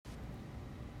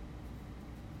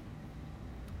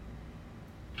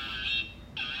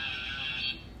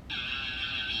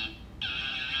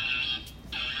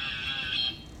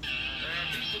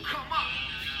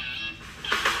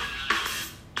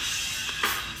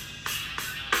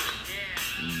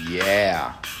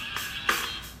Yeah.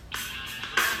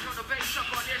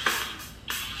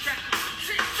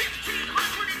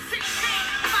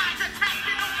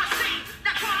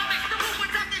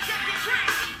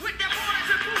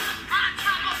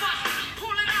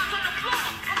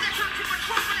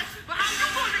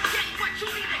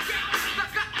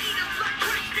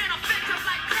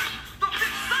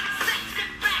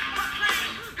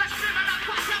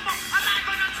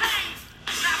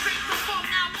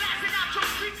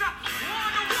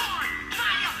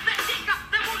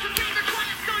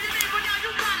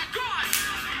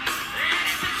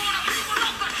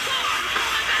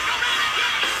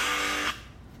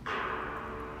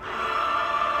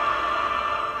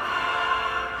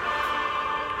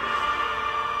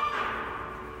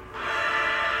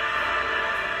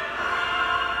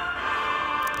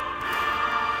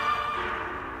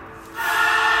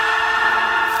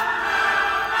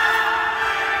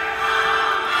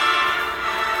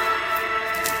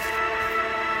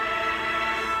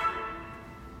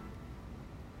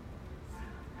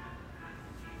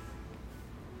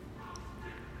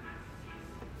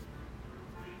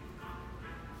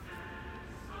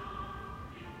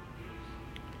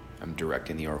 I'm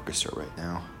directing the orchestra right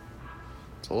now.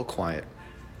 It's a little quiet.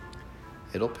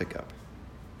 It'll pick up.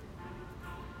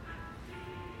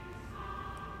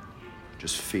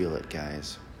 Just feel it,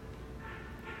 guys.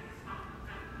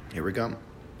 Here we go.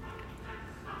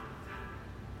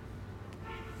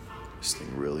 This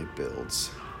thing really builds.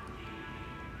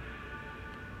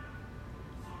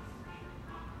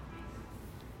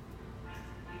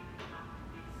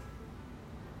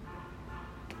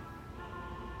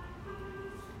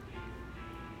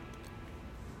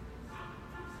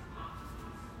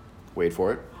 Wait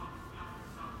for it.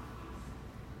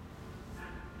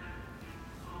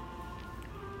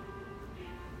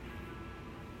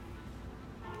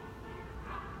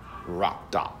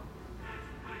 Ra-da.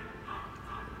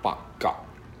 Ba-ga.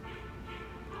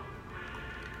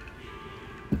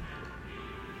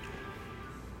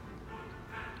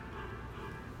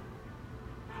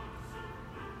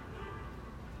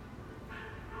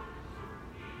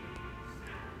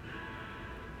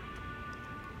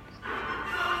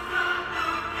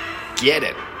 Get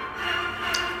it.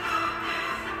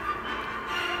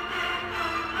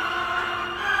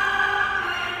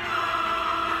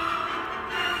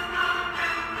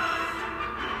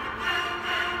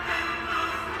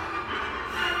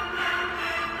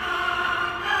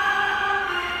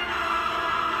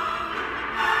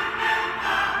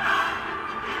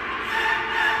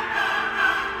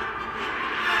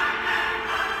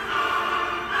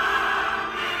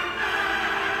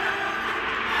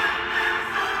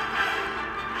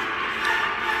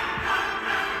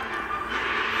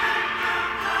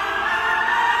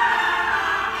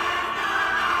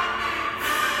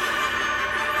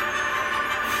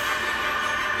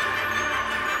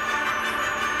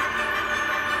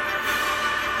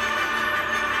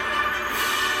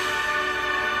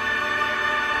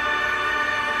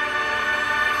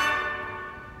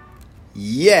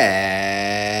 Yeah,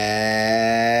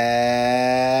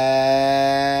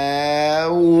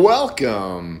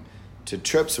 welcome to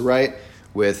Trips Right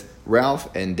with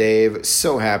Ralph and Dave.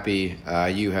 So happy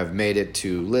you have made it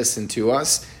to listen to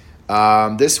us.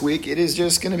 This week it is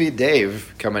just going to be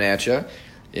Dave coming at you,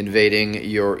 invading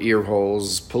your ear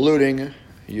holes, polluting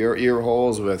your ear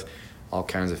holes with all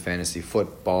kinds of fantasy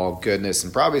football goodness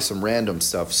and probably some random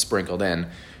stuff sprinkled in,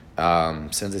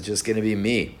 since it's just going to be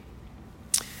me.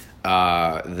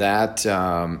 That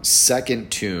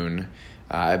second tune,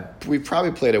 we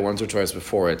probably played it once or twice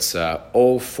before. It's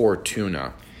O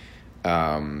Fortuna,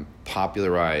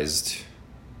 popularized,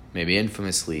 maybe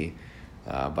infamously,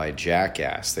 by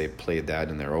Jackass. They played that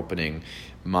in their opening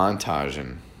montage,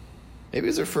 and maybe it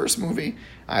was their first movie.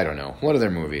 I don't know. One of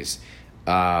their movies.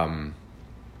 It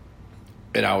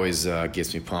always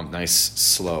gets me pumped. Nice,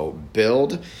 slow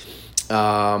build.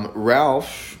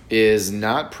 Ralph is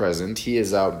not present. He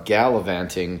is out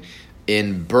gallivanting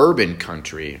in bourbon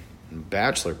country,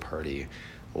 bachelor party,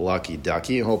 lucky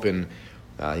ducky, hoping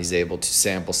he's able to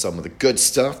sample some of the good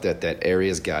stuff that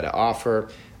area's got to offer.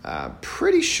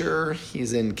 Pretty sure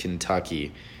he's in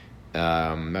Kentucky.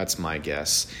 That's my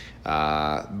guess.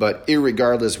 But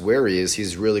irregardless where he is,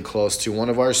 he's really close to one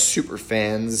of our super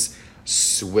fans,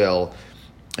 Swill.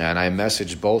 And I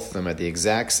messaged both of them at the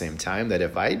exact same time that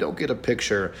if I don't get a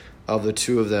picture of the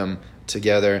two of them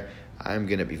together, I'm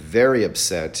going to be very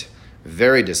upset,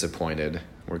 very disappointed.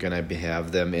 We're going to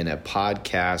have them in a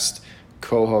podcast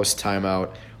co-host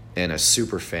timeout and a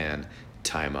super fan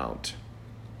timeout.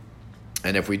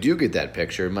 And if we do get that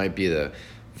picture, it might be the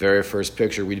very first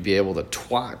picture we'd be able to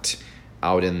twat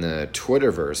out in the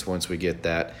Twitterverse once we get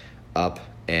that up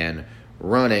and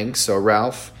running. So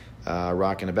Ralph,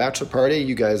 rocking a bachelor party.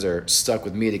 You guys are stuck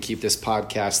with me to keep this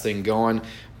podcast thing going. I'm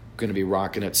going to be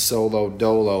rocking it solo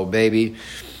dolo, baby.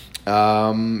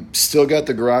 Still got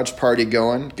the garage party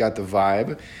going. Got the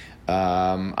vibe.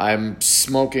 I'm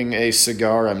smoking a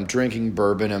cigar. I'm drinking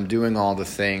bourbon. I'm doing all the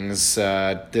things.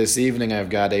 This evening I've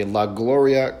got a La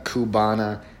Gloria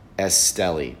Cubana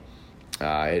Esteli.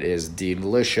 It is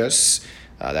delicious.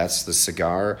 That's the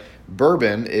cigar.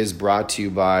 Bourbon is brought to you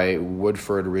by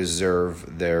Woodford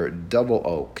Reserve, their double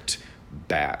oaked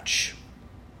batch.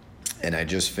 And I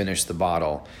just finished the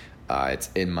bottle. It's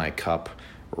in my cup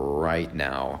right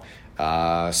now.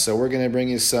 So we're going to bring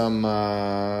you some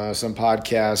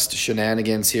podcast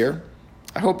shenanigans here.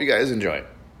 I hope you guys enjoy.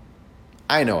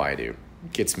 I know I do.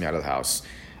 It gets me out of the house.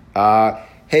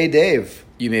 Hey, Dave,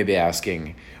 you may be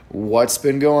asking, what's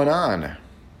been going on?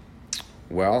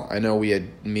 Well, I know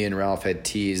me and Ralph had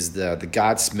teased the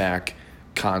Godsmack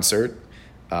concert.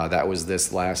 That was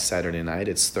this last Saturday night.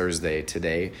 It's Thursday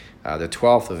today, the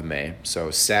 12th of May.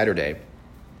 So Saturday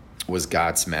was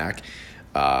Godsmack.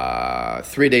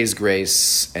 3 Days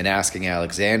Grace and Asking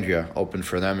Alexandria opened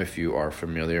for them, if you are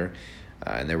familiar.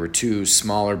 And there were two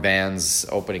smaller bands,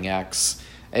 opening acts.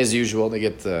 As usual, they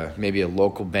get maybe a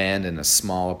local band and a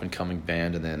small up-and-coming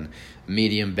band, and then a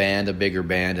medium band, a bigger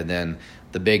band, and then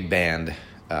the big band,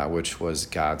 which was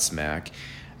Godsmack.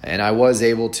 And I was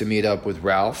able to meet up with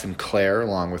Ralph and Claire,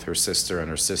 along with her sister and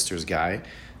her sister's guy.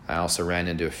 I also ran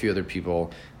into a few other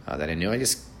people that I knew. I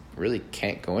just really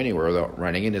can't go anywhere without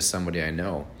running into somebody I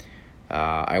know.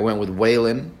 I went with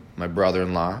Waylon, my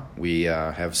brother-in-law. We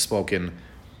have spoken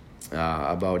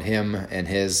about him and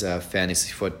his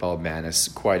fantasy football madness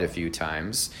quite a few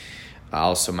times.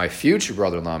 Also, my future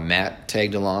brother-in-law, Matt,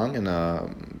 tagged along, and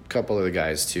a couple other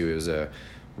guys, too. It was a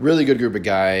really good group of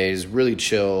guys, really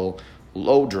chill,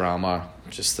 low drama,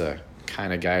 just the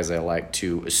kind of guys I like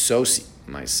to associate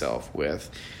myself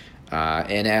with.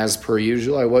 And as per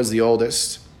usual, I was the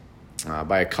oldest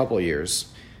by a couple of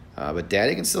years, but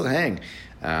Daddy can still hang.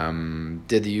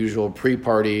 Did the usual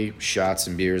pre-party shots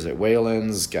and beers at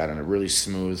Wayland's, got in a really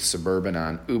smooth Suburban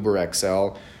on Uber XL,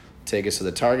 take us to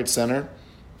the Target Center,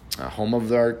 home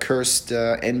of our cursed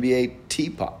NBA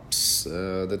T-Pops,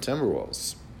 the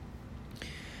Timberwolves.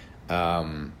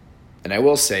 And I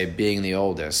will say, being the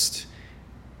oldest,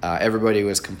 everybody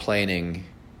was complaining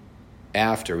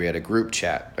after we had a group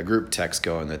text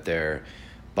going that their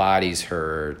bodies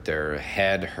hurt, their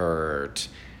head hurt.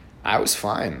 I was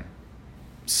fine.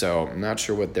 So I'm not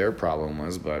sure what their problem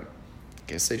was, but I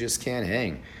guess they just can't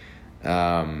hang.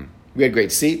 We had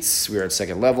great seats. We were at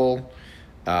second level.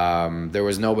 There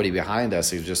was nobody behind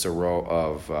us. It was just a row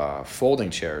of folding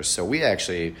chairs. So we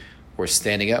actually were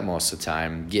standing up most of the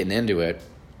time, getting into it.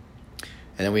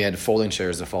 And then we had folding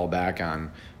chairs to fall back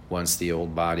on once the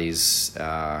old bodies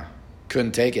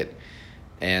couldn't take it.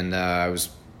 And it was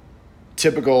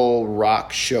typical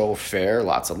rock show fare,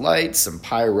 lots of lights, some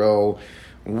pyro,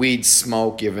 weed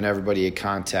smoke, giving everybody a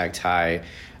contact high.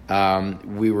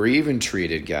 We were even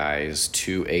treated, guys,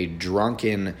 to a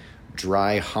drunken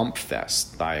dry hump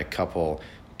fest by a couple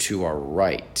to our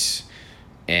right.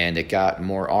 And it got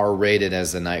more R-rated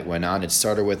as the night went on. It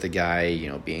started with the guy,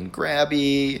 being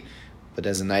grabby, but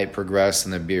as the night progressed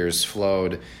and the beers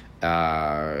flowed,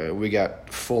 we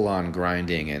got full-on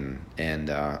grinding and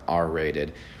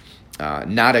R-rated.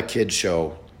 Not a kid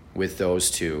show with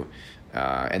those two.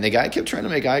 And the guy kept trying to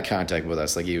make eye contact with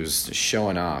us like he was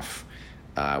showing off,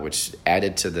 which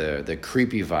added to the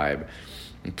creepy vibe.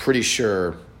 I'm pretty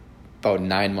sure about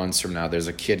 9 months from now, there's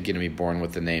a kid going to be born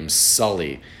with the name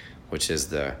Sully, which is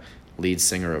the lead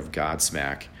singer of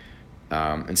Godsmack.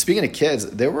 And speaking of kids,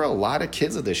 there were a lot of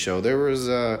kids at this show. There was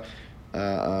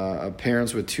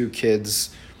parents with two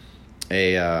kids,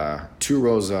 two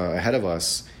rows ahead of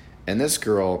us. And this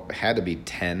girl had to be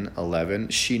 10, 11.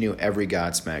 She knew every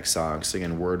Godsmack song,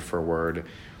 singing word for word.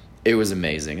 It was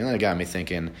amazing. And that got me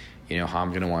thinking, how I'm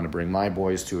going to want to bring my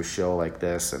boys to a show like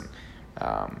this. And,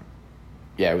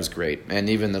 it was great. And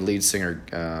even the lead singer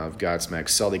of Godsmack,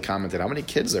 Sully, commented how many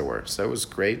kids there were. So it was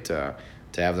great to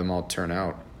have them all turn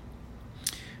out.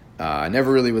 I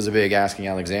never really was a big Asking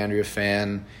Alexandria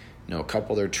fan. A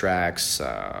couple of their tracks.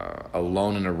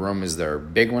 Alone in a Room is their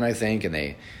big one, I think. And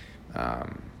they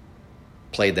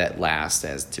played that last,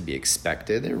 as to be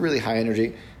expected. They're really high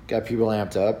energy, got people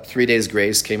amped up. 3 Days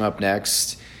Grace came up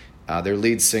next. Their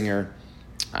lead singer,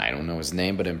 I don't know his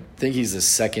name, but I think he's the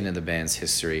second in the band's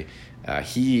history.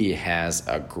 He has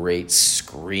a great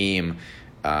scream,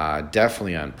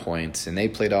 definitely on point, and they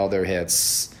played all their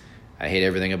hits. I Hate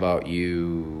Everything About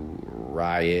You,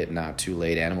 Riot, Not Too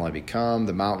Late, Animal I Become,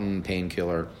 The Mountain,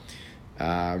 Painkiller.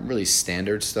 Really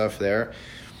standard stuff there.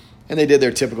 And they did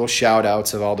their typical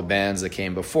shout-outs of all the bands that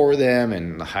came before them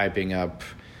and hyping up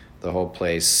the whole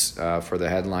place for the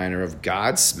headliner of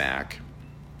Godsmack.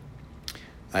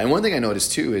 And one thing I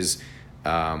noticed, too, is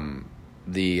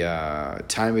the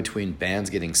time between bands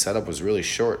getting set up was really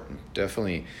short.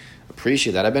 Definitely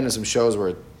appreciate that. I've been to some shows where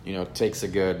it takes a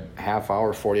good half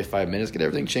hour, 45 minutes to get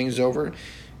everything changed over.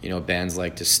 Bands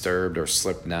like Disturbed or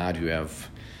Slipknot who have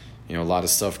a lot of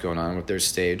stuff going on with their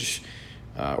stage,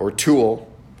 or Tool,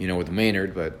 with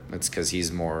Maynard, but that's because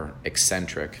he's more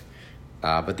eccentric.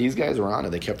 But these guys were on it.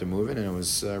 They kept it moving, and it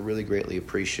was really greatly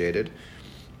appreciated.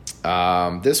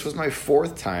 This was my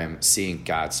fourth time seeing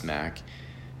Godsmack.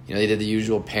 They did the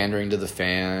usual pandering to the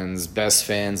fans, best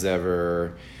fans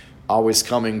ever, always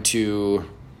love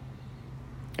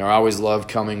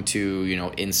coming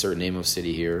to, insert name of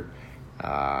city here.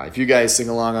 If you guys sing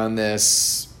along on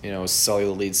this, Sully,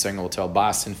 the lead singer, will tell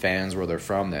Boston fans where they're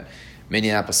from that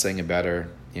Minneapolis sang it better,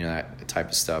 that type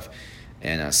of stuff.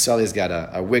 And Sully's got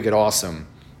a wicked awesome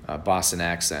Boston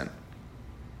accent.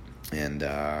 And,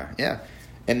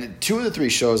 And 2 of the 3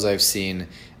 shows I've seen,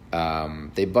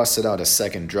 they busted out a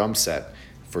second drum set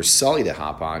for Sully to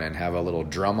hop on and have a little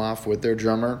drum off with their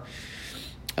drummer.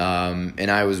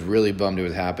 And I was really bummed it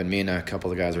would happen. Me and a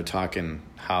couple of guys were talking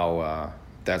how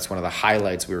that's one of the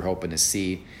highlights we were hoping to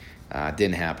see.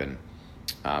 Didn't happen.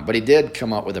 But he did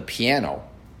come up with a piano.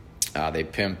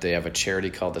 They have a charity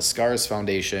called the Scars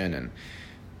Foundation and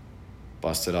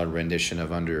busted out a rendition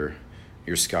of Under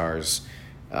Your Scars.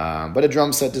 But a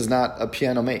drum set does not a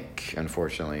piano make,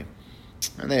 unfortunately.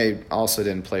 And they also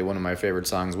didn't play one of my favorite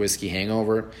songs, Whiskey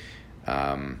Hangover.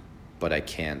 But I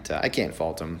can't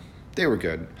fault them. They were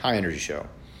good. High energy show.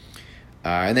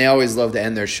 And they always love to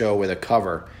end their show with a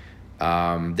cover.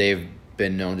 They've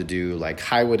been known to do like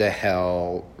Highway to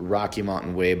Hell, Rocky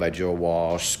Mountain Way by Joe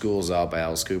Walsh, School's Out by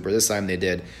Alice Cooper. This time they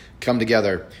did Come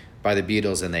Together by the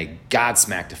Beatles, and they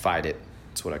Godsmackified it.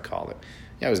 That's what I call it.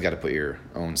 You always got to put your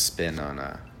own spin on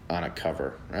a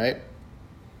cover, right?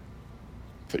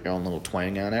 Put your own little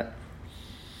twang on it.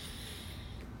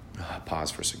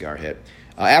 Pause for cigar hit.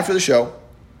 After the show,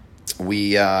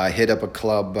 we hit up a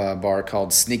club bar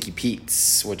called Sneaky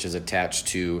Pete's, which is attached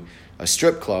to a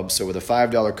strip club. So with a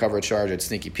 $5 cover charge at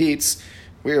Sneaky Pete's,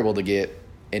 we were able to get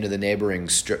into the neighboring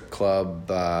strip club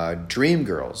Dream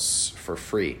Girls for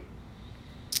free.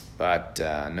 But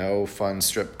no fun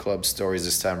strip club stories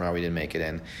this time around. We didn't make it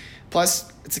in.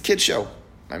 Plus, it's a kid show.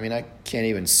 I mean, I can't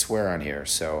even swear on here.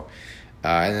 So,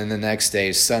 and then the next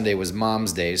day, Sunday, was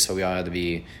Mom's Day, so we all had to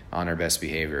be on our best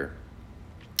behavior.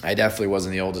 I definitely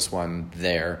wasn't the oldest one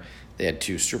there. They had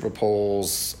 2 stripper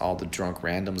poles, all the drunk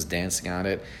randoms dancing on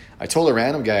it. I told a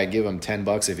random guy I'd give him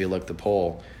 $10 if he licked the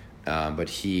pole, but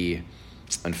he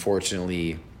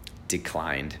unfortunately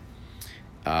declined.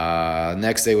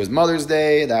 Next day was Mother's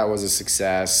Day. That was a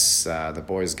success. The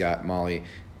boys got Molly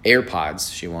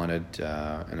AirPods. She wanted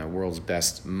and a world's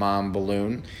best mom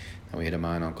balloon. And we hit them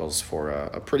on Uncle's for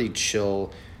a pretty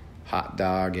chill hot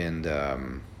dog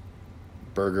and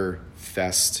burger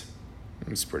fest. It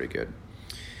was pretty good.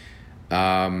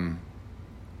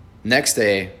 Next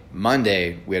day,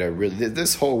 Monday, we had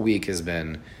this whole week has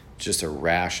been just a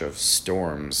rash of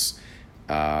storms.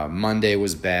 Monday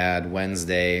was bad.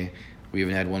 Wednesday, we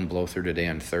even had one blow through today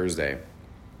on Thursday.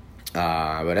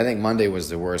 But I think Monday was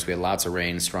the worst. We had lots of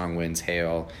rain, strong winds,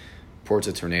 hail, reports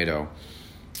of tornado.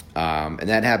 And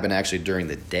that happened actually during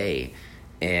the day.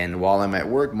 And while I'm at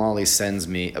work, Molly sends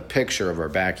me a picture of our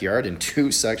backyard, and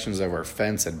 2 sections of our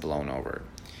fence had blown over.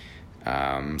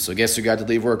 So guess who got to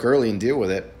leave work early and deal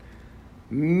with it?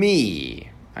 Me.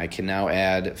 I can now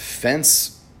add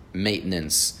fence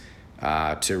maintenance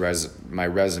to my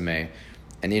resume.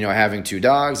 And, having 2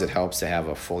 dogs, it helps to have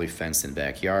a fully fenced-in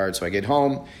backyard. So I get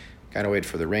home, got to wait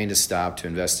for the rain to stop to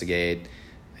investigate.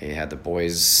 I had the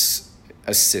boys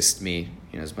assist me,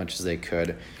 as much as they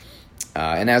could.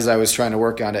 And as I was trying to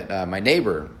work on it, my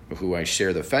neighbor, who I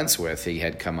share the fence with, he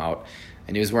had come out,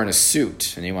 and he was wearing a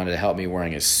suit, and he wanted to help me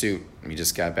wearing his suit. He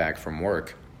just got back from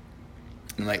work.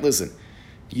 I'm like, listen,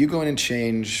 you go in and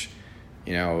change,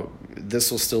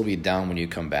 this will still be done when you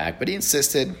come back. But he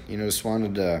insisted, just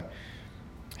wanted to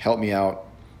help me out,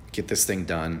 get this thing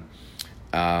done.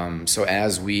 So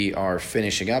as we are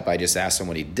finishing up, I just asked him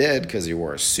what he did because he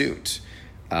wore a suit.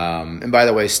 And by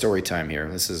the way, story time here.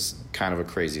 This is kind of a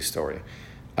crazy story.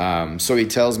 So he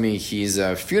tells me he's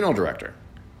a funeral director.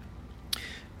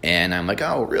 And I'm like,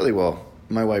 oh, really? Well,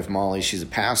 my wife, Molly, she's a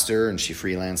pastor, and she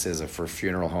freelances for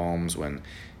funeral homes when,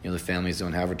 the families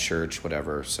don't have a church,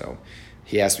 whatever. So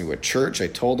he asked me what church. I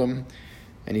told him.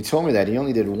 And he told me that he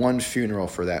only did one funeral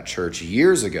for that church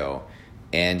years ago,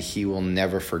 and he will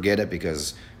never forget it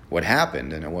because what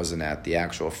happened, and it wasn't at the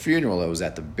actual funeral, it was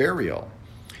at the burial.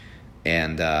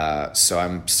 And so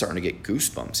I'm starting to get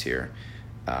goosebumps here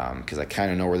because I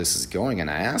kind of know where this is going. And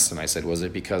I asked him, I said, was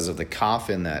it because of the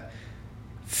coffin that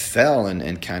fell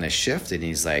and kind of shifted? And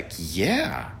he's like,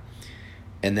 yeah.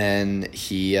 And then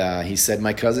he said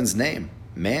my cousin's name,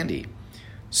 Mandy.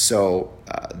 So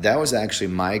that was actually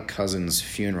my cousin's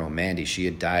funeral, Mandy. She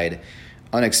had died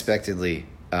unexpectedly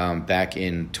back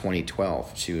in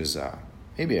 2012. She was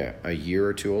maybe a year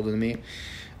or two older than me.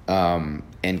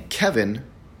 And Kevin,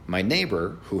 my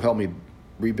neighbor, who helped me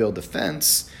rebuild the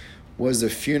fence, was the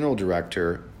funeral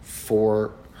director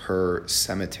for her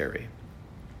cemetery.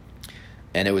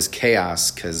 And it was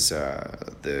chaos because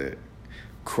the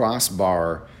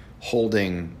crossbar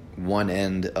holding one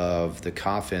end of the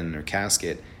coffin or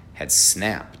casket had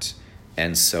snapped.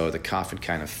 And so the coffin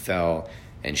kind of fell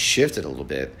and shifted a little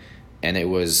bit. And it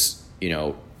was,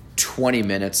 20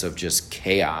 minutes of just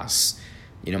chaos.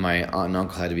 My aunt and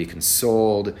uncle had to be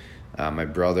consoled. My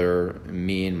brother,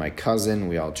 me, and my cousin,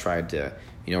 we all tried to,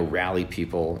 rally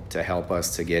people to help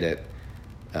us to get it,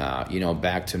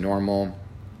 back to normal.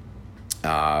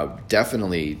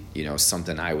 Definitely,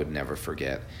 something I would never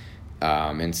forget.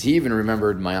 And he even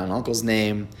remembered my aunt and uncle's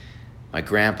name, my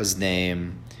grandpa's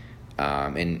name.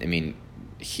 And I mean,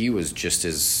 he was just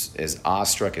as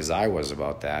awestruck as I was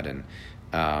about that. And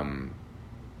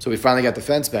so we finally got the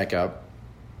fence back up,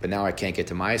 but now I can't get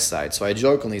to my side. So I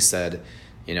jokingly said,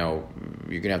 you're going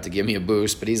to have to give me a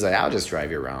boost. But he's like, I'll just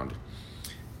drive you around.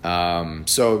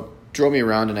 So drove me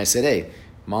around, and I said, hey,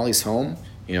 Molly's home.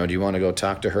 Do you want to go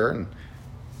talk to her? And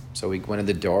so we went in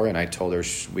the door, and I told her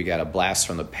we got a blast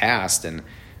from the past. And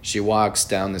she walks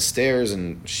down the stairs,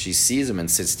 and she sees him and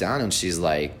sits down, and she's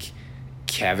like,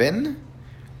 Kevin?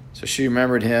 So she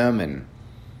remembered him, and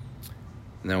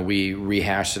then we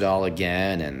rehashed it all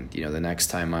again. And, the next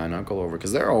time my aunt and uncle over,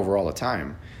 because they're over all the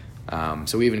time.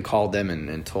 So we even called them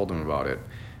and told them about it.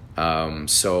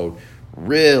 So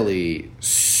really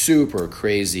super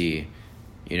crazy,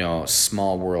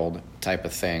 small world type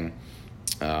of thing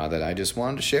that I just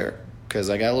wanted to share because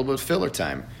I got a little bit of filler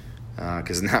time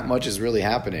because not much is really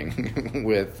happening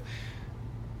with,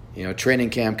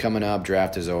 training camp coming up,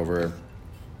 draft is over.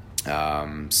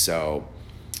 But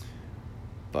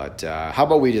how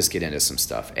about we just get into some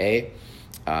stuff,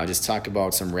 just talk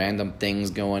about some random things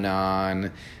going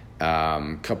on,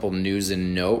 couple news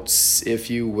and notes, if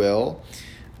you will.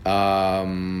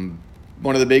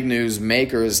 One of the big news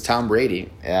makers, Tom Brady,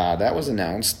 that was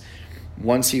announced.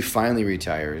 Once he finally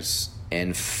retires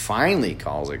and finally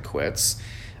calls it quits,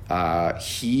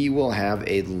 he will have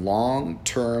a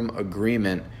long-term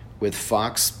agreement with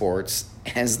Fox Sports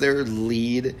as their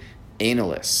lead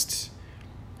analyst.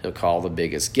 He'll call the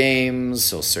biggest games.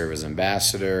 He'll serve as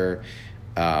ambassador.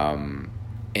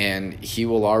 And he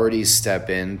will already step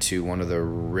into one of the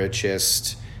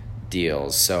richest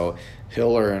deals. So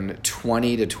he'll earn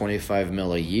 $20 to $25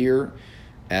 million a year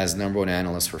as number one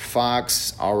analyst for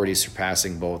Fox, already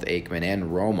surpassing both Aikman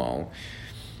and Romo.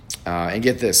 And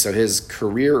get this, so his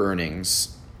career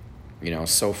earnings,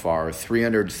 so far,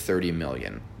 $330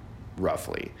 million,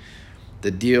 roughly.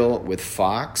 The deal with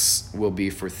Fox will be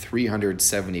for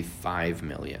 $375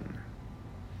 million.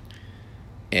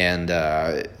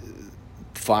 And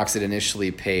Fox had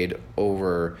initially paid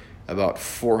over about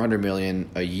 $400 million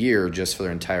a year just for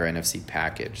their entire NFC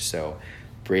package. So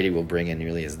Brady will bring in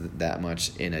nearly that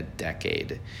much in a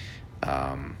decade.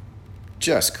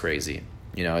 Just crazy.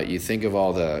 You think of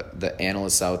all the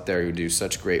analysts out there who do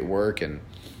such great work, and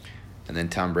then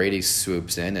Tom Brady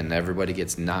swoops in, and everybody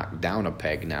gets knocked down a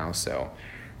peg now. So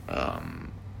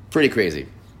pretty crazy.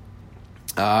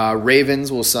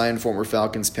 Ravens will sign former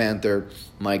Falcons Panther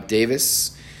Mike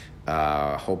Davis,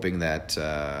 hoping that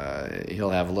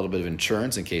he'll have a little bit of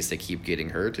insurance in case they keep getting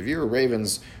hurt. If you're a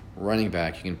Ravens running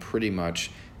back, you can pretty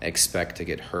much expect to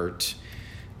get hurt.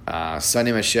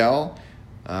 Sonny Michel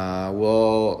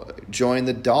will join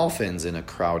the Dolphins in a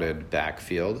crowded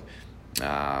backfield.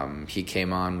 He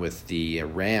came on with the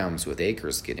Rams with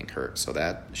Akers getting hurt, so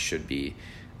that should be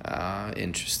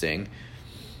interesting.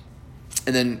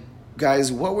 And then,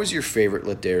 guys, what was your favorite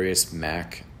Ladarius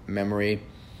Mack memory?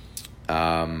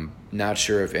 Not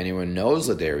sure if anyone knows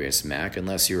Ladarius Mack,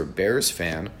 unless you're a Bears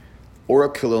fan or a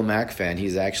Khalil Mack fan.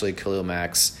 He's actually Khalil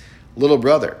Mack's little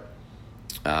brother.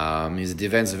 He's a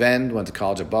defensive end, went to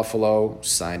college at Buffalo,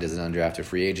 signed as an undrafted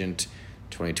free agent,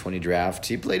 2020 draft.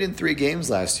 He played in 3 games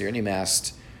last year, and he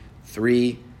amassed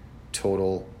 3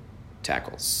 total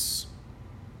tackles.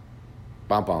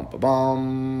 Bum, bum,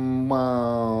 bum,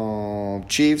 bum.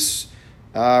 Chiefs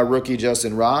Rookie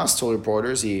Justin Ross told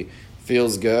reporters he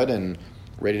feels good and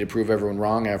ready to prove everyone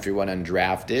wrong after he went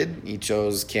undrafted. He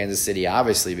chose Kansas City,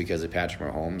 obviously, because of Patrick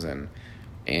Mahomes and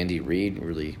Andy Reid.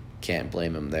 Really can't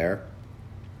blame him there.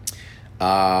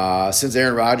 Since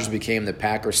Aaron Rodgers became the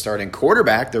Packers starting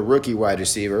quarterback, the rookie wide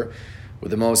receiver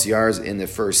with the most yards in the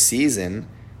first season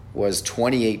was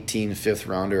 2018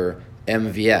 fifth-rounder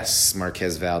MVS,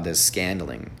 Marquez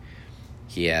Valdes-Scantling.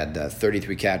 He had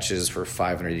 33 catches for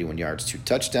 581 yards, 2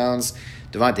 touchdowns.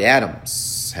 Davante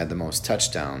Adams had the most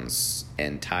touchdowns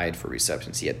and tied for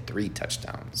receptions. He had 3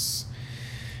 touchdowns.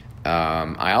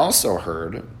 I also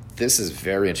heard, this is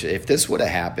very interesting, if this would have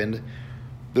happened,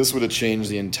 this would have changed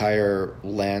the entire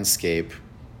landscape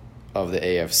of the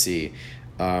AFC.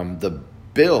 The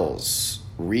Bills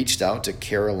reached out to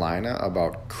Carolina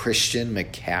about Christian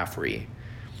McCaffrey,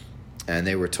 and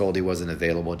they were told he wasn't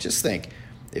available. Just think,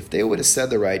 if they would have said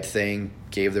the right thing,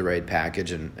 gave the right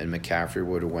package, and McCaffrey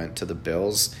would have went to the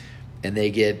Bills, and they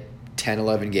get 10,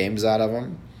 11 games out of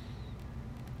him,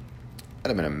 that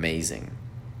would have been amazing.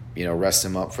 Rest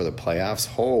him up for the playoffs.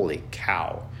 Holy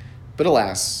cow. But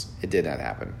alas, it did not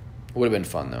happen. Would have been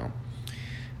fun, though.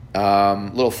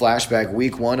 Little flashback,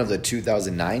 week 1 of the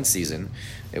 2009 season.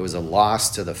 It was a loss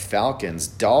to the Falcons.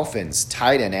 Dolphins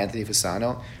tight end Anthony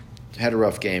Fasano had a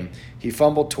rough game. He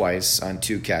fumbled twice on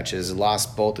 2 catches,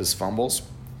 lost both his fumbles.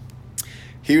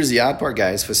 Here's the odd part,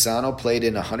 guys. Fasano played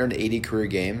in 180 career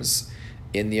games.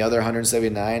 In the other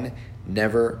 179,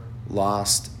 never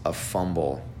lost a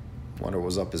fumble. Wonder what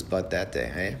was up his butt that day,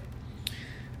 hey?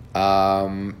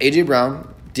 A.J.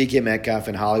 Brown, DK Metcalf,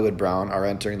 and Hollywood Brown are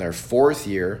entering their 4th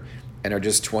year and are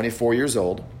just 24 years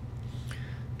old.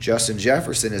 Justin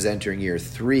Jefferson is entering year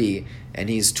 3, and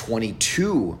he's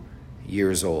 22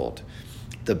 years old.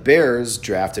 The Bears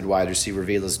drafted wide receiver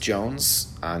Velus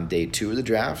Jones on day 2 of the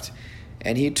draft,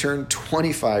 and he turned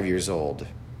 25 years old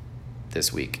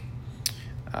this week.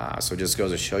 So it just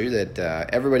goes to show you that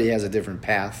everybody has a different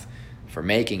path for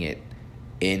making it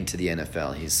into the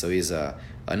NFL. He's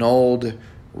an old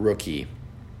rookie.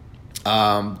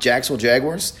 Jacksonville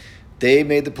Jaguars, they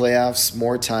made the playoffs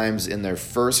more times in their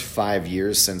first 5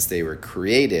 years since they were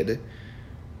created,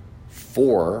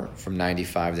 4 from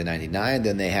 95 to 99,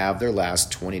 than they have their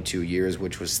last 22 years,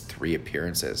 which was 3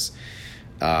 appearances.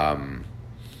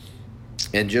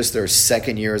 And just their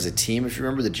second year as a team, if you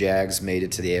remember, the Jags made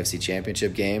it to the AFC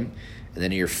Championship game, and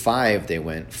then in year 5 they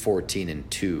went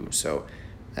 14-2. So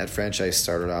that franchise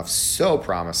started off so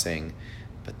promising,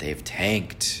 but they've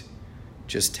tanked,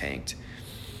 just tanked.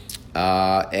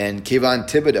 And Kayvon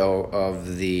Thibodeau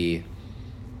of the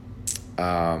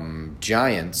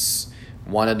Giants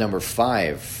wanted number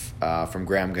 5 from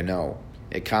Graham Gano.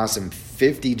 It cost him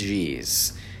 50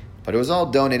 G's, but it was all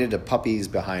donated to Puppies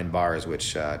Behind Bars,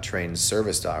 which trains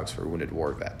service dogs for wounded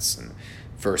war vets and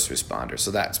first responders. So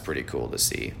that's pretty cool to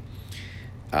see.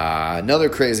 Another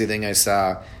crazy thing I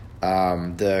saw,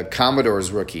 the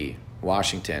Commodores rookie,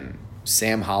 Washington,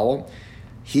 Sam Howell,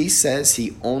 he says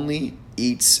he only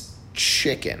eats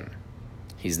chicken.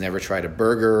 He's never tried a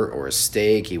burger or a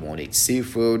steak. He won't eat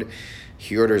seafood.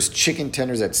 He orders chicken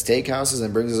tenders at steakhouses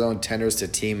and brings his own tenders to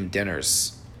team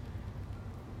dinners.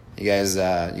 You guys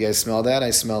smell that?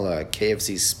 I smell a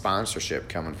KFC sponsorship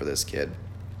coming for this kid.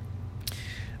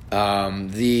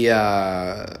 The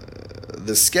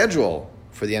schedule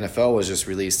for the NFL was just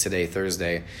released today,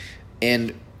 Thursday.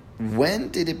 And when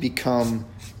did it become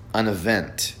an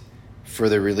event for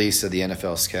the release of the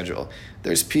NFL schedule?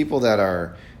 There's people that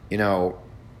are,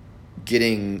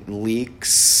 getting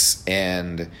leaks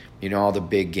and, all the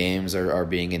big games are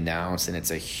being announced. And it's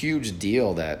a huge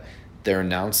deal that they're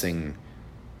announcing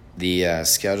the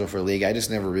schedule for the league. I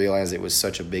just never realized it was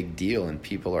such a big deal, and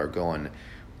people are going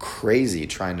crazy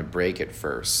trying to break it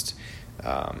first.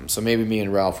 So maybe me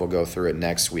and Ralph will go through it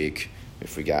next week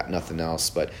if we got nothing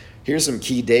else. But here's some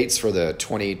key dates for the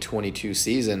 2022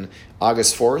 season.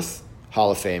 August 4th, Hall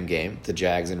of Fame game, the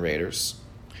Jags and Raiders.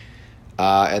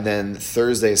 And then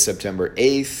Thursday, September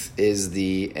 8th is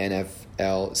the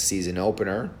NFL season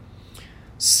opener.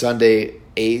 Sunday,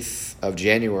 8th of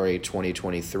January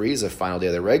 2023 is the final day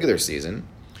of the regular season.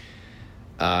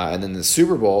 And then the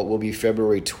Super Bowl will be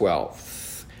February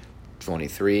 12th,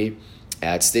 23,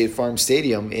 at State Farm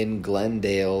Stadium in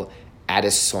Glendale,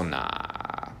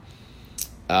 Arizona.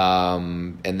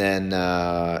 And then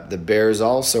the Bears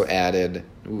also added,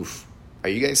 are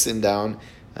you guys sitting down?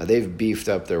 They've beefed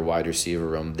up their wide receiver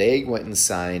room. They went and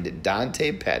signed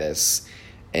Dante Pettis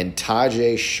and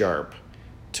Tajay Sharp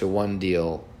to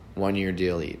 1-year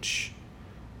deal each.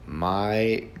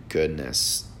 My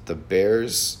goodness. The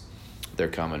Bears, they're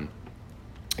coming.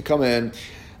 They come in.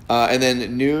 And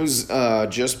then news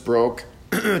just broke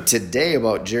today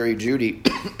about Jerry Jeudy.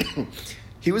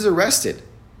 He was arrested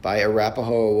by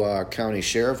Arapahoe County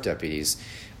Sheriff deputies.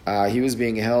 He was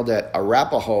being held at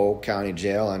Arapahoe County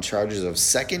Jail on charges of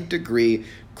second-degree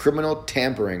criminal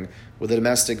tampering with a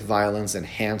domestic violence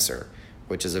enhancer,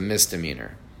 which is a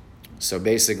misdemeanor. So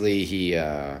basically,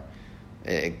 I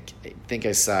think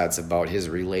I saw it's about his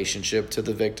relationship to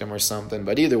the victim or something.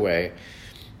 But either way,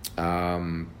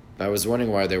 I was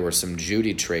wondering why there were some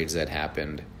Jeudy trades that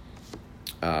happened.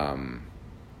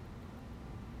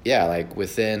 Like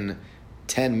within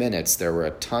 10 minutes, there were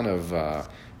a ton of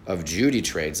Jeudy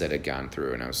trades that had gone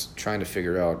through, and I was trying to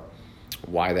figure out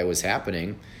why that was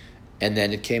happening, and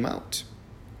then it came out.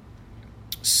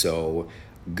 So,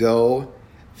 go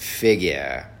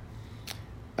figure.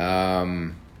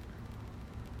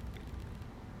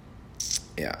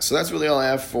 So that's really all I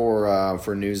have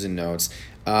for news and notes.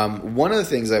 One of the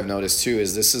things I've noticed too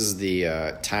is this is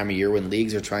the time of year when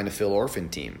leagues are trying to fill orphan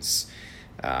teams.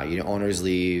 Owners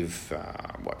leave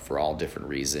for all different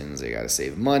reasons. They got to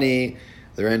save money.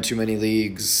 They're in too many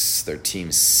leagues. Their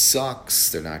team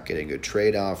sucks. They're not getting good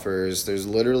trade offers. There's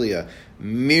literally a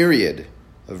myriad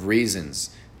of reasons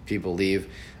people leave,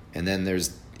 and then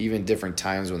there's even different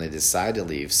times when they decide to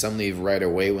leave. Some leave right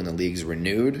away when the league's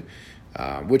renewed,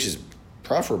 which is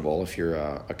preferable if you're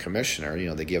a commissioner.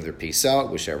 They give their peace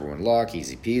out, wish everyone luck,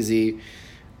 easy peasy.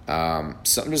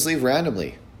 Some just leave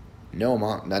randomly. No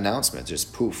announcement,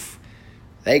 just poof.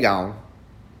 They gone.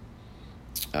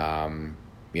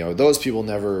 Those people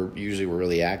never usually were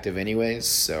really active anyways,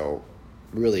 so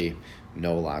really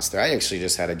no loss there. I actually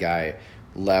just had a guy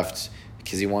left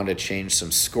because he wanted to change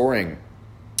some scoring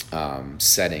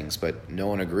settings, but no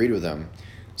one agreed with him.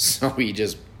 So he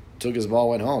just took his ball,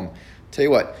 went home. Tell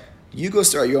you what, you go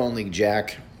start your own league,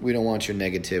 Jack. We don't want your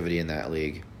negativity in that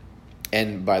league.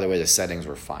 And by the way, the settings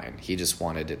were fine. He just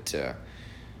wanted it to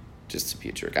be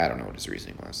a jerk. I don't know what his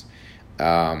reasoning was.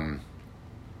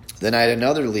 Then I had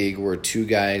another league where two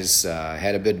guys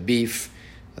had a bit of beef.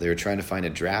 They were trying to find a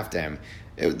draft time.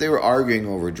 They were arguing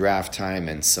over draft time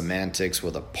and semantics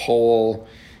with a poll.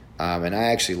 And I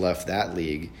actually left that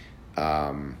league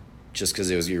just because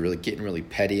it was getting really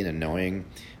petty and annoying.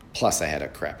 Plus, I had a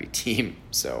crappy team.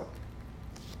 So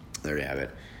there you have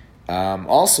it.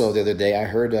 Also, the other day, I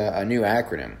heard a new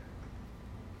acronym.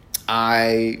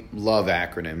 I love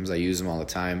acronyms. I use them all the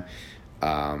time.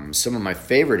 Some of my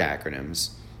favorite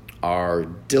acronyms are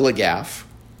DILLIGAF.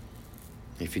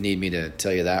 If you need me to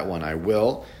tell you that one, I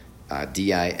will.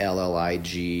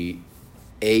 DILLIGAF.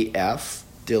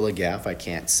 DILLIGAF. I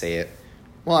can't say it.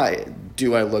 Why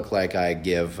do I look like I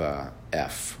give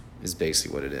F? Is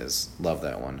basically what it is. Love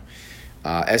that one.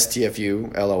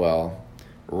 STFU, LOL.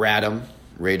 RADM,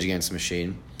 Rage Against the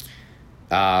Machine.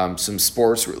 Some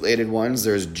sports-related ones.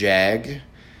 There's JAG.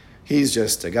 He's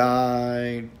just a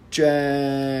guy. Jag.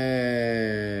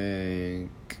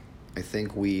 I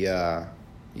think we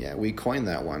coined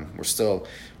that one. We're still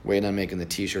waiting on making the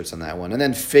T-shirts on that one. And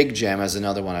then Fig Jam is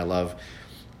another one I love.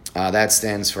 That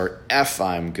stands for F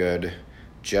I'm good.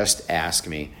 Just ask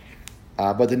me.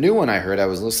 But the new one I heard, I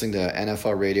was listening to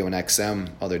NFL Radio and XM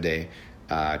other day,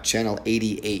 Channel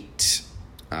 88.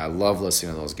 I love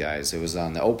listening to those guys. It was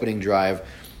on the opening drive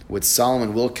with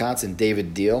Solomon Wilcots and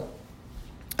David Deal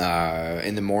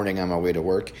in the morning on my way to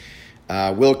work.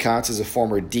 Wilcots is a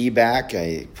former D-back.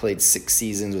 I played 6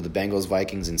 seasons with the Bengals,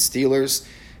 Vikings, and Steelers.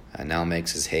 Now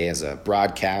makes his hay as a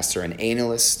broadcaster and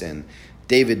analyst. And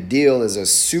David Deal is a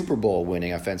Super Bowl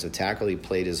winning offensive tackle. He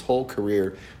played his whole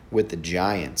career with the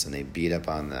Giants, and they beat up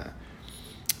on the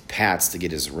Pats to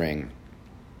get his ring.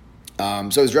 So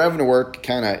I was driving to work,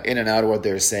 kind of in and out of what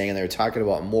they were saying, and they were talking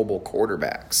about mobile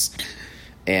quarterbacks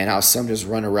and how some just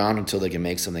run around until they can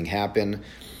make something happen.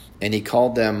 And he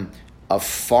called them a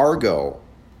Fargo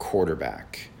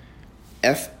quarterback.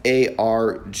 FARGO.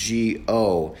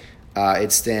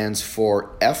 It stands for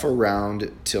F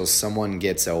around till someone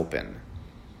gets open.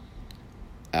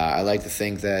 I like to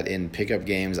think that in pickup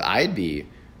games, I'd be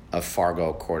a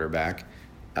Fargo quarterback.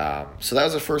 So that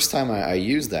was the first time I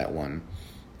used that one.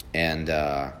 And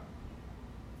I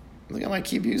think I might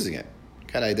keep using it.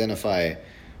 Got to identify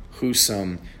who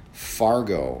some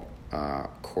Fargo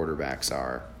quarterbacks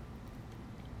are.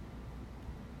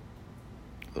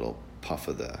 Little puff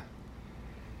of the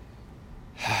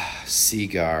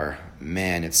cigar.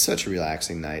 Man, it's such a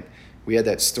relaxing night. We had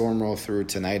that storm roll through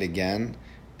tonight again,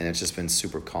 and it's just been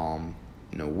super calm.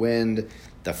 No wind.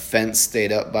 The fence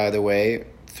stayed up, by the way,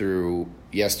 through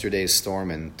yesterday's storm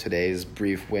and today's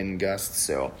brief wind gusts.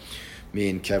 So me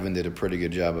and Kevin did a pretty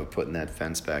good job of putting that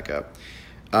fence back up.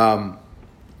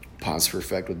 Pause for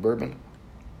effect with bourbon.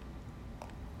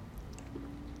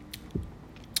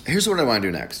 here's what I want to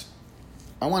do next.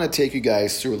 I want to take you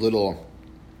guys through a little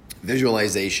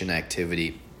visualization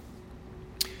activity.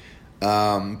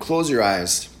 Close your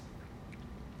eyes.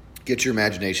 Get your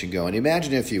imagination going.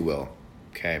 Imagine, if you will,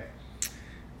 okay,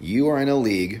 you are in a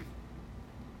league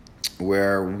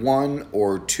where one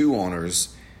or two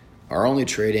owners are only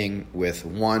trading with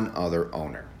one other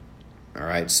owner. All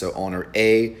right, so owner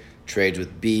A trades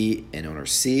with B and owner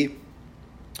C.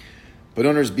 But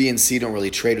owners B and C don't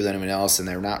really trade with anyone else, and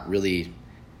they're not really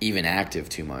even active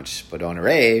too much. But owner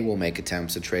A will make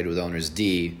attempts to trade with owners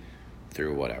D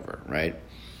through whatever, right?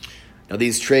 Now,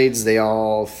 these trades, they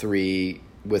kind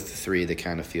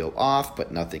of feel off,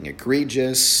 but nothing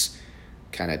egregious.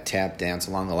 Kind of tap dance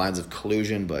along the lines of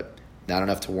collusion, but not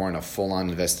enough to warrant a full-on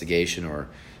investigation or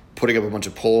putting up a bunch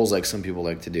of polls like some people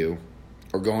like to do,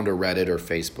 or going to Reddit or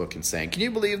Facebook and saying, can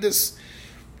you believe this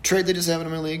trade they just happened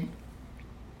in my league?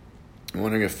 I'm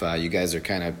wondering if you guys are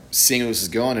kind of seeing where this is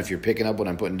going, if you're picking up what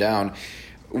I'm putting down.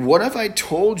 What if I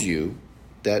told you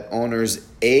that owners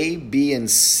A, B, and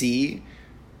C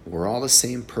were all the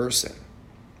same person,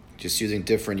 just using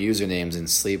different usernames in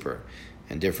Sleeper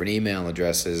and different email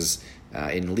addresses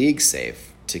in LeagueSafe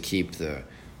to keep the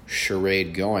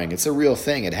charade going? It's a real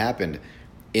thing. It happened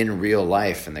in real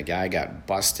life, and the guy got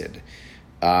busted.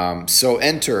 So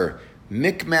enter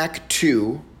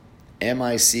Micmac2,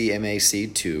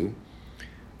 MICMAC2,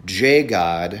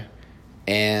 JGod,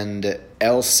 and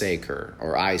L-Saker,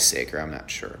 or I-Saker, I'm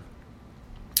not sure.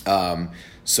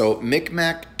 So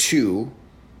Micmac2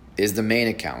 is the main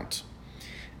account.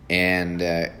 And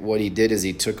what he did is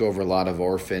he took over a lot of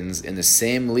orphans in the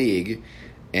same league,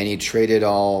 and he traded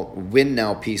all win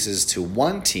now pieces to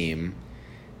one team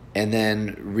and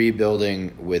then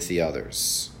rebuilding with the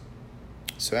others.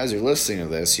 So as you're listening to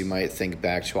this, you might think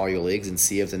back to all your leagues and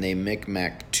see if the name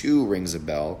Micmac2 rings a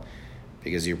bell,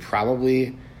 because you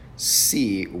probably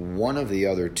see one of the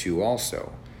other two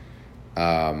also.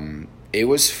 It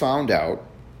was found out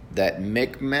that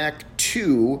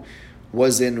Micmac2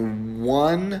 was in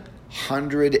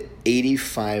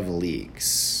 185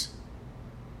 leagues.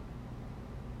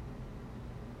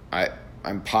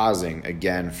 I'm pausing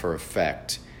again for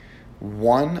effect.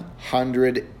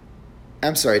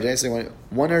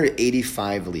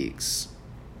 185 leagues.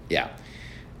 Yeah.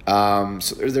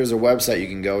 So there's a website you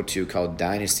can go to called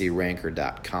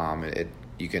dynastyranker.com.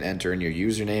 You can enter in your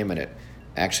username, and it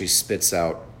actually spits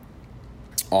out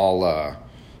all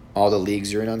the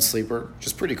leagues you're in on Sleeper, which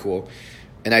is pretty cool.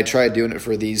 And I tried doing it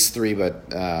for these three, but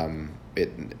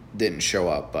it didn't show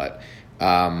up. But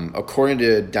according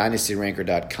to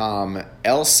dynastyranker.com,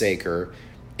 L-Saker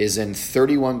is in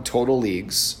 31 total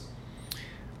leagues.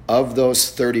 Of those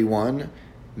 31,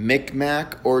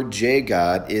 Micmac or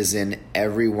JGod is in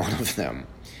every one of them.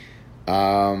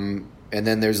 And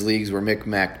then there's leagues where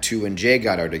Micmac2 and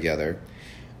JGod are together.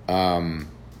 So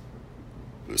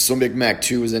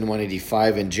Micmac2 is in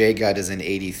 185 and JGod is in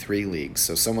 83 leagues.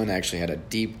 So someone actually had a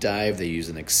deep dive. They used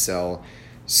an Excel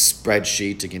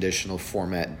spreadsheet to conditional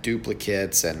format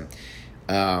duplicates. And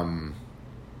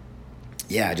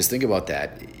just think about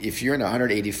that. If you're in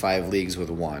 185 leagues with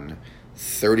one,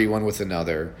 31 with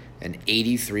another, and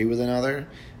 83 with another,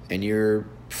 and you're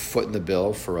footing the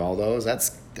bill for all those, that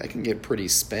can get pretty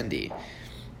spendy.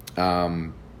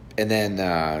 And then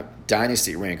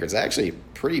Dynasty Ranker, it's actually a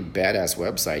pretty badass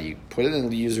website. You put it in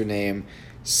the username,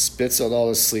 spits out all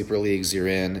the Sleeper leagues you're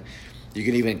in. You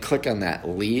can even click on that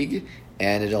league,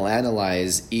 and it'll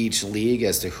analyze each league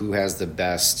as to who has the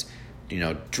best,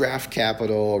 draft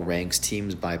capital, ranks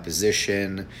teams by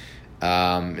position.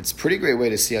 It's a pretty great way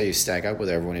to see how you stack up with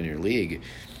everyone in your league.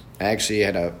 I actually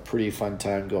had a pretty fun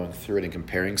time going through it and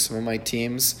comparing some of my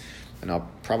teams, and I'll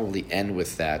probably end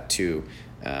with that too,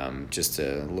 just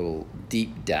a little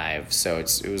deep dive. So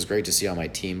it was great to see how my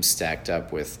team stacked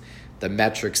up with the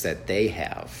metrics that they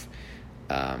have.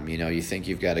 You think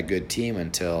you've got a good team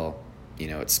until,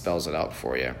 it spells it out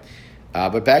for you.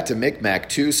 But back to Micmac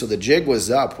too. So the jig was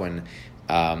up when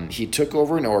he took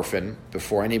over an orphan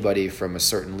before anybody from a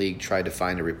certain league tried to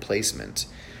find a replacement.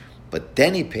 But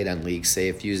then he paid on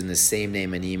LeagueSafe using the same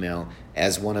name and email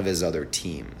as one of his other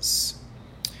teams.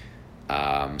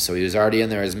 So he was already in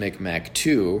there as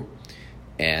Micmac2,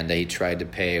 and he tried to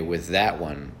pay with that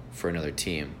one for another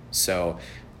team. So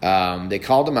they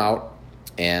called him out,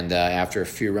 and after a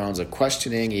few rounds of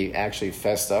questioning, he actually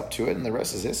fessed up to it, and the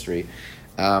rest is history.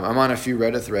 I'm on a few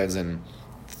Reddit threads, and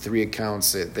 3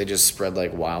 accounts, they just spread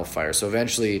like wildfire. So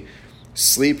eventually,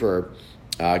 Sleeper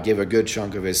gave a good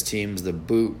chunk of his teams the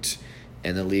boot,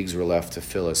 and the leagues were left to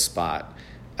fill a spot.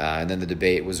 And then the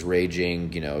debate was raging,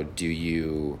 do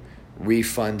you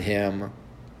refund him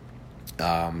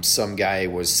Some guy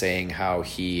was saying how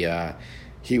he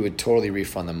would totally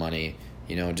refund the money,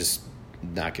 just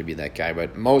not gonna be that guy.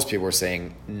 But most people were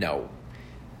saying no,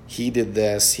 he did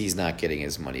this, he's not getting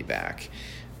his money back.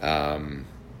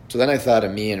 So then I thought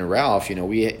of me and Ralph.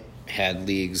 We had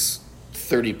leagues,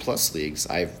 30 plus leagues.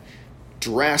 I've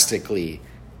drastically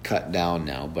cut down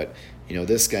now, but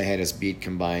this guy had us beat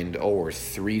combined or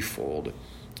threefold.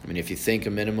 I mean, if you think a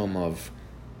minimum of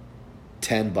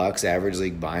 $10 average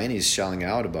league buy-in, he's shelling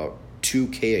out about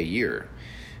 $2,000 a year,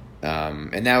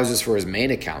 and that was just for his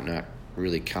main account, not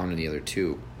really counting the other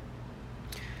two.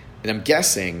 And I'm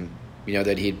guessing,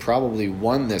 that he'd probably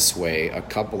won this way a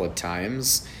couple of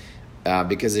times,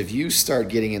 because if you start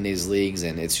getting in these leagues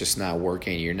and it's just not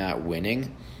working, you're not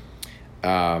winning,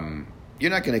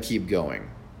 you're not going to keep going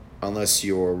unless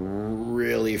you're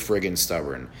really friggin'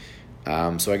 stubborn.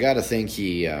 So I got to think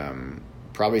he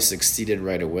probably succeeded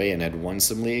right away and had won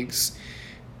some leagues.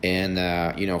 And,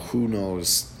 who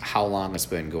knows how long it's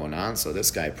been going on. So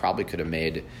this guy probably could have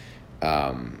made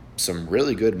some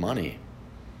really good money.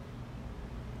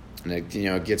 And,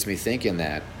 it gets me thinking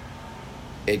that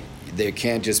there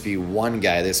can't just be one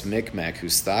guy, this Micmac,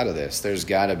 who's thought of this. There's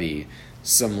got to be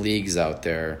some leagues out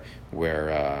there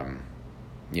where,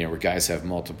 where guys have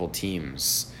multiple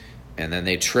teams, and then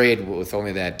they trade with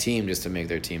only that team just to make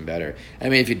their team better. I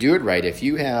mean, if you do it right, if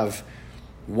you have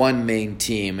one main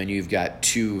team and you've got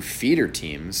two feeder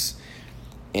teams,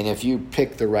 and if you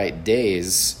pick the right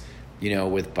days,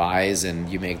 with buys and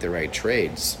you make the right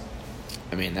trades,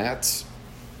 I mean, that's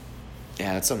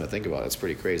something to think about. That's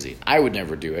pretty crazy. I would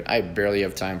never do it. I barely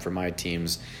have time for my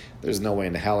teams. There's no way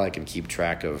in the hell I can keep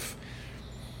track of.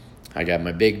 I got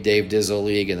my big Dave Dizzle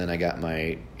league, and then I got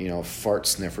my, fart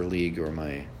sniffer league or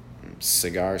my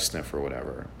cigar sniffer or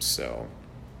whatever. So,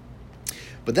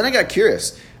 but then I got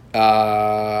curious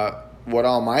what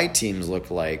all my teams looked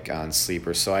like on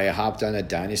Sleeper. So I hopped on a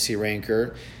Dynasty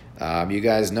Ranker. You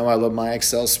guys know I love my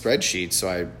Excel spreadsheet, so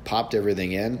I popped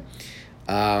everything in.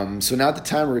 So now at the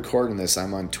time of recording this,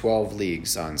 I'm on 12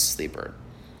 leagues on Sleeper.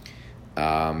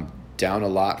 Down a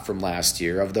lot from last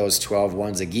year. Of those 12,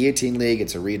 one's a guillotine league.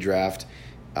 It's a redraft,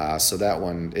 so that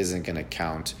one isn't going to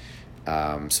count.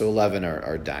 So 11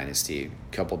 are Dynasty, a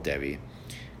couple Debbie,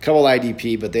 a couple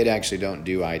IDP, but they actually don't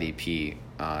do IDP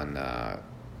on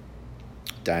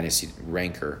Dynasty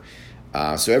Ranker.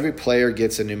 So every player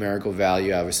gets a numerical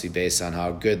value, obviously based on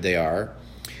how good they are.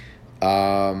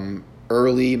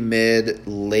 Early, mid,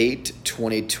 late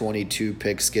 2022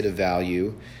 picks get a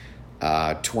value.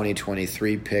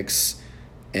 2023 picks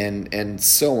and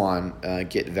so on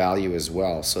get value as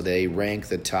well. So they rank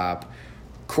the top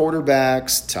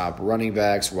quarterbacks, top running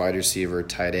backs, wide receiver,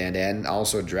 tight end, and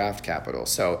also draft capital.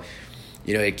 So,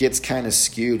 it gets kind of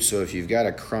skewed. So if you've got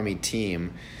a crummy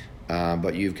team,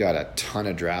 but you've got a ton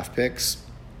of draft picks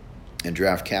and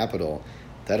draft capital,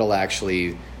 that'll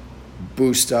actually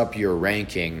boost up your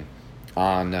ranking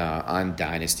on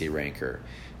Dynasty Ranker.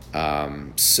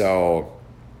 So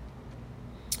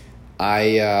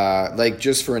I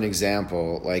just for an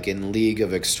example, like in League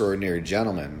of Extraordinary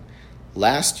Gentlemen,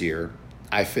 last year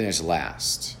I finished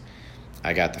last.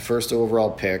 I got the first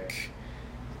overall pick.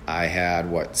 I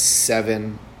had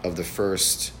seven of the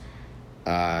first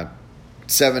round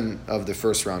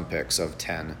picks of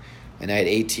 10, and I had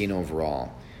 18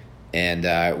 overall.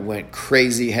 And went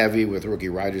crazy heavy with rookie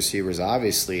wide receivers,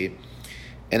 obviously.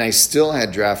 And I still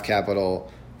had draft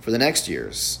capital for the next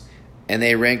years. And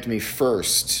they ranked me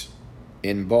first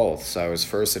in both. So I was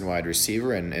first in wide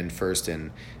receiver and first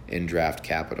in draft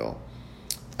capital.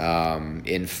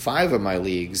 In 5 of my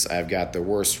leagues, I've got the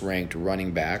worst ranked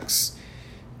running backs.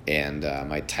 And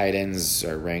my tight ends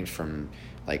are ranked from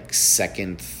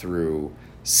 2nd through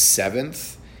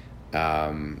 7th.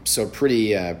 So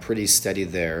pretty steady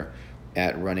there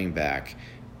at running back.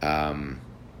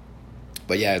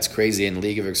 But yeah, it's crazy. In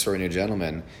League of Extraordinary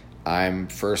Gentlemen, I'm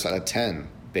first out of 10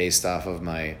 based off of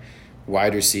my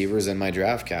wide receivers and my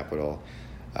draft capital.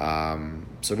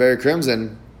 So Barry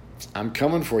Crimson, I'm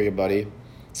coming for you, buddy.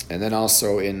 And then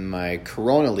also in my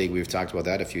Corona League, we've talked about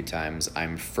that a few times,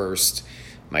 I'm first.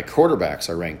 My quarterbacks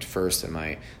are ranked first, and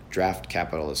my draft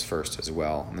capital is first as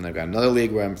well. And then I've got another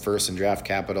league where I'm first in draft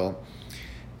capital.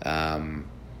 In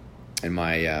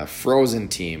my Frozen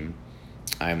team,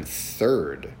 I'm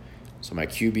third. So my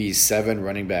QB 7,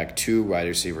 running back 2, wide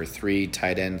receiver 3,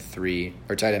 tight end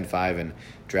 5, and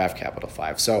draft capital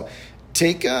 5. So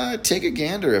take a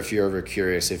gander if you're ever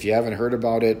curious. If you haven't heard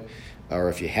about it, or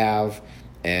if you have,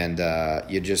 and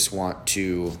you just want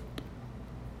to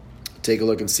take a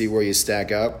look and see where you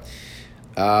stack up.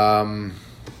 I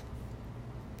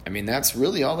mean, that's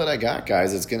really all that I got,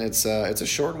 guys. It's a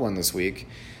short one this week.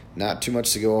 not too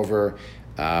much to go over.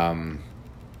 I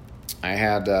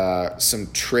had some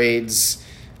trades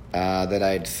that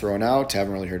I'd thrown out,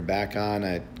 haven't really heard back on.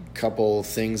 A couple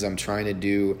things I'm trying to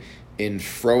do in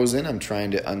Frozen. I'm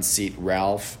trying to unseat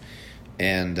Ralph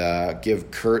and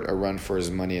give Kurt a run for his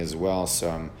money as well.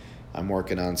 So I'm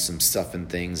working on some stuff and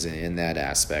things in that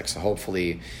aspect. So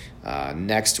hopefully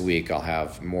next week I'll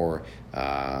have more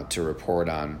to report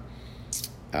on.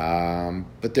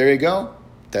 But there you go.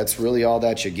 That's really all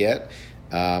that you get.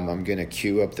 I'm going to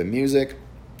cue up the music,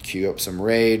 cue up some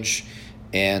Rage,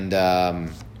 and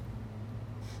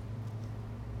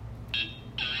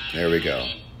there we go.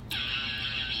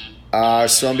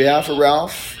 So on behalf of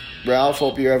Ralph,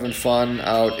 hope you're having fun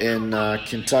out in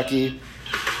Kentucky,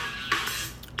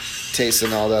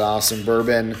 tasting all that awesome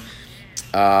bourbon.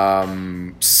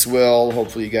 Swill,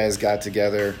 hopefully you guys got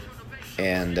together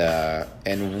and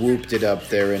whooped it up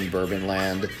there in Bourbon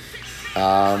Land.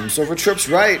 So for Trips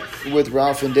Right with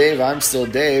Ralph and Dave, I'm still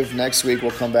Dave. Next week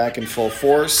we'll come back in full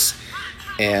force.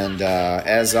 And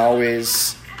as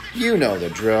always, you know the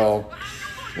drill.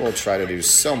 We'll try to do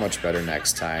so much better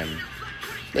next time.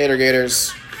 Later,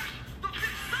 Gators.